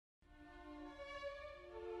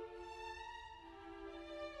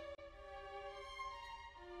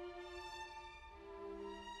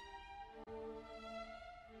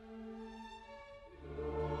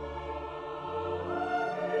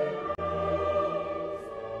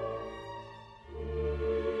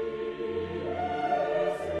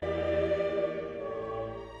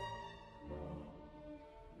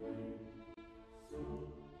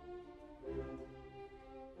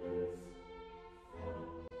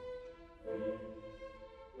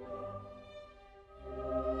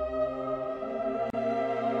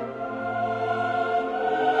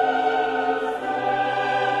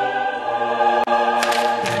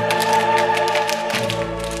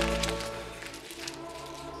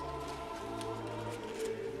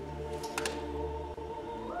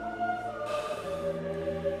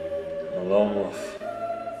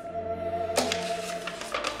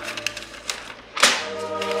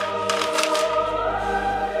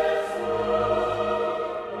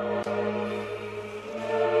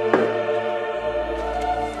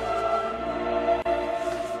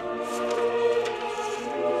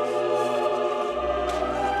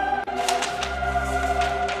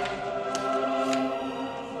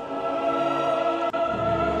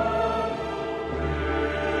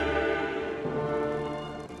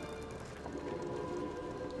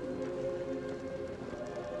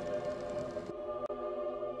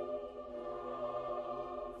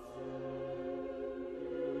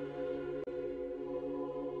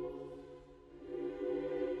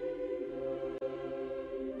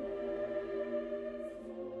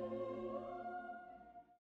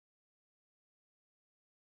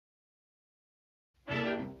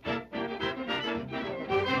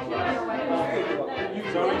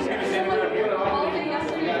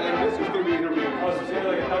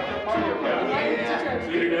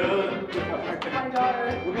daughter.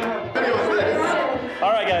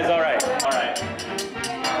 All right, guys, all right. Yeah,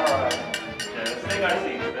 let's take our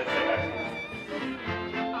seats.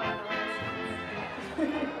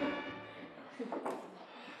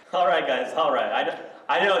 All right, guys, all right.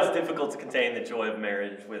 I know it's difficult to contain the joy of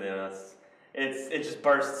marriage within us. It just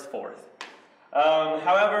bursts forth.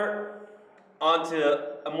 However, on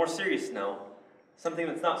to a more serious note, something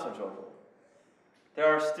that's not so joyful. There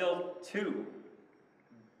are still two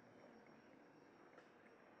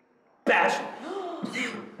bachelors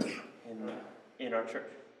in our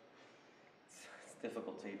church. It's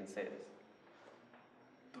difficult to even say this.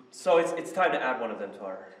 So it's time to add one of them to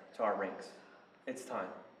our ranks. It's time.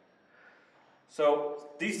 So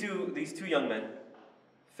these two young men,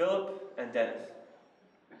 Philip and Dennis.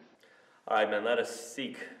 All right, men, let us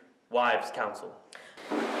seek wives' counsel.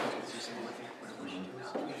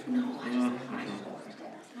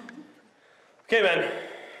 Okay, men.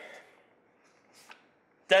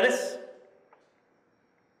 Dennis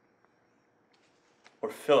or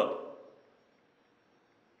Philip?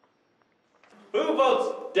 Who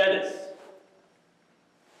votes Dennis?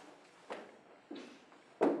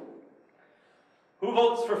 Who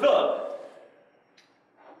votes for Philip?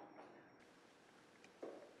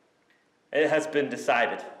 It has been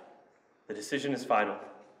decided. The decision is final.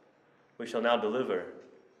 We shall now deliver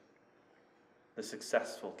the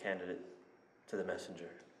successful candidate to the messenger.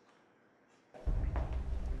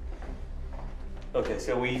 Okay,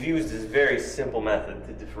 so we've used this very simple method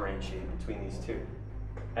to differentiate between these two.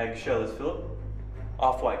 Eggshell is Philip,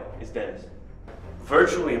 off-white is Dennis.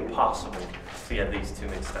 Virtually impossible to get these two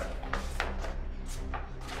mixed up.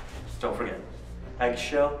 Don't forget,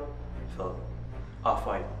 eggshell, Philip,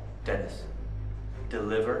 off-white, Dennis.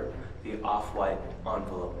 Deliver the off-white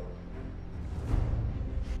envelope.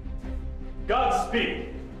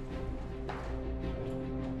 Godspeed!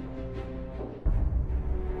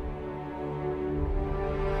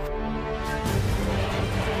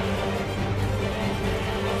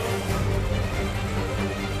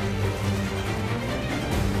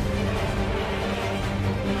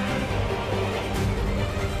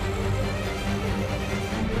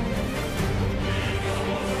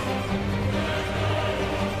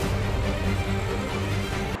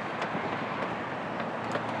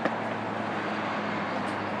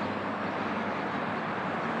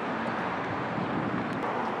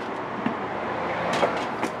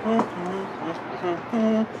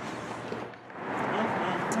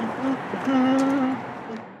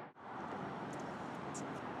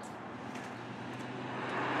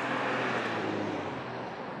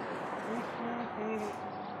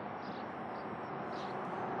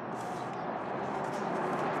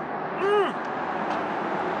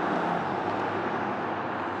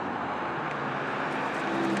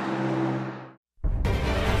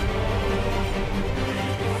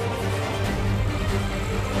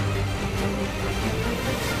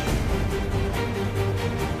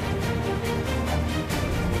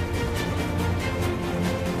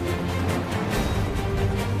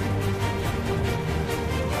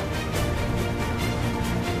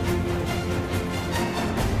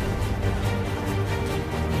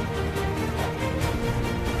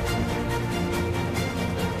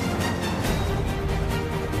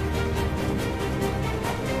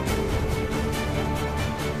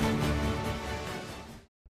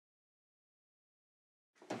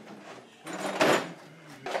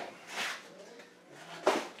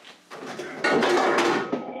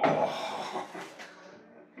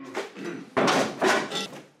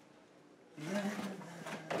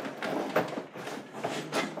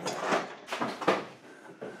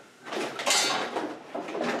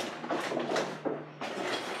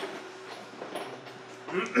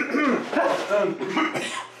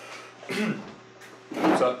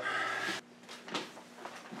 What's up?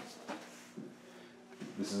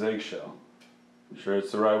 This is Eggshell. Sure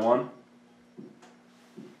it's the right one?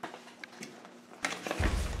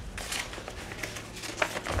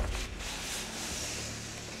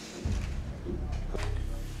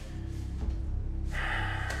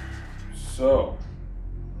 So,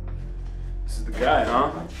 this is the guy,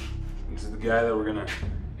 huh? This is the guy that we're gonna,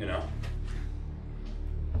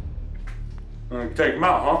 I'm gonna take him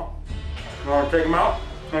out, huh? You wanna take him out?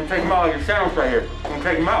 I'm gonna take him out like your sandwich right here. I'm gonna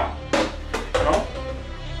take him out. No?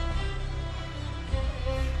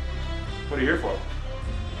 What are you here for?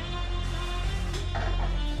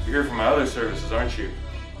 You're here for my other services, aren't you?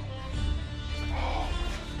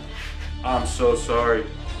 I'm so sorry.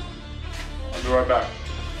 I'll be right back.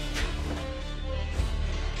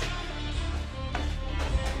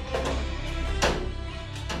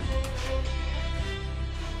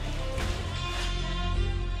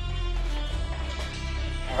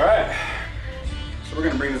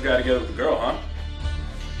 Who's got to get with the girl, huh?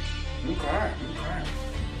 Okay.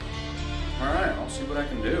 Alright, I'll see what I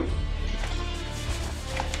can do.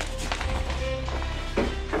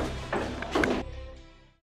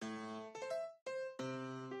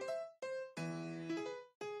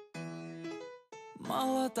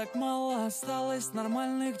 Мало так мало осталось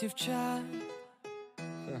нормальных девчат.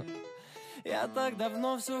 Я так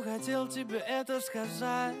давно все хотел тебе это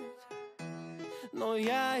сказать, но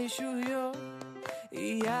я ищу ее,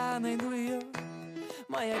 и я найду ее.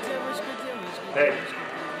 Моя девочка, девочка. Hey,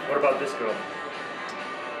 what about this girl?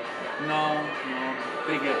 No,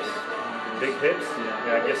 big hips. Big hips?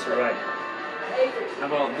 Yeah, I guess you're right. How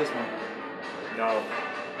about this one? No.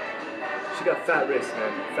 She got fat wrists,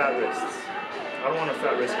 man. Fat wrists. I don't want a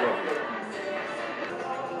fat wrist girl.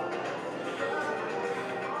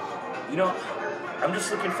 You know, I'm just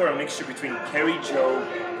looking for a mixture between Carrie Jo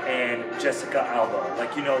and Jessica Alba.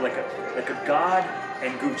 Like, you know, like a God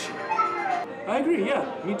and Gucci. I agree, yeah.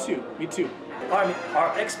 Me too. I mean,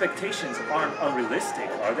 our expectations aren't unrealistic,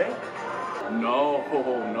 are they? No.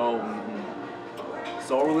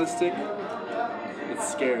 So realistic, it's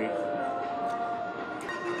scary.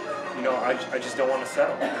 You know, I just don't want to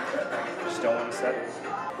settle.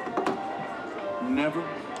 Never,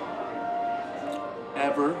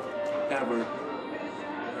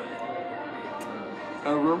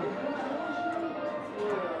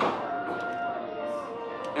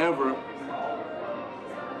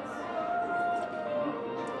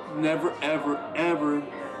 ever, never,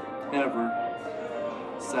 ever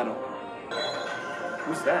settle.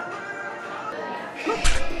 Who's that?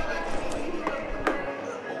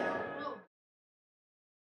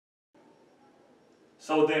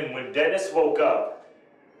 So then when Dennis woke up,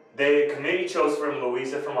 the committee chose for him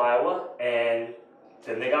Luiza from Iowa, and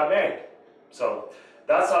then they got married. So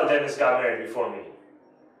that's how Dennis got married before me.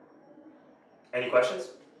 Any questions?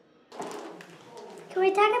 Can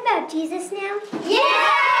we talk about Jesus now? Yeah!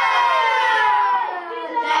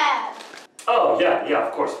 Oh, yeah,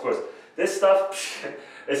 of course. This stuff,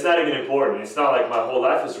 it's not even important. It's not like my whole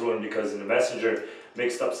life was ruined because the messenger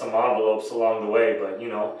mixed up some envelopes along the way, but you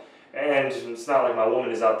know, and it's not like my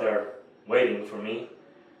woman is out there waiting for me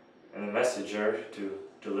and the messenger to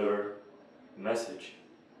deliver the message.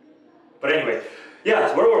 But anyway,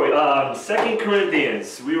 yeah, where were we? 2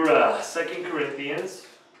 Corinthians. We were 2 Corinthians.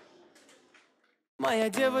 Моя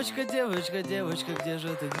девочка, девочка, девочка, где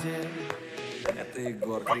же ты, где? Это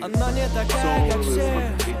Egor. Она не такая, как все.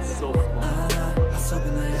 Она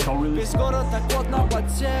особенная. Весь город так плотно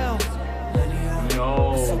подсел.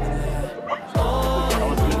 No.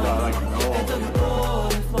 Это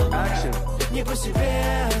любовь моя. Не по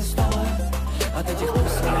себе стало от этих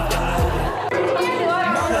мыслей.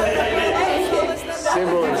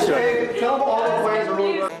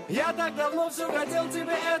 Я так давно все хотел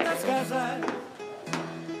тебе это сказать,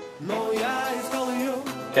 но я искал ее,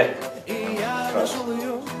 и я нашел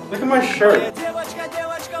ее. Look at my shirt. Девочка,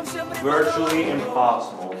 девочкам всем Virtually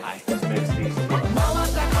impossible to mix these. мало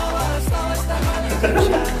так мало осталось нормальных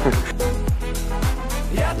девчат.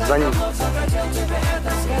 Я так давно все хотел тебе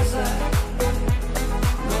это сказать.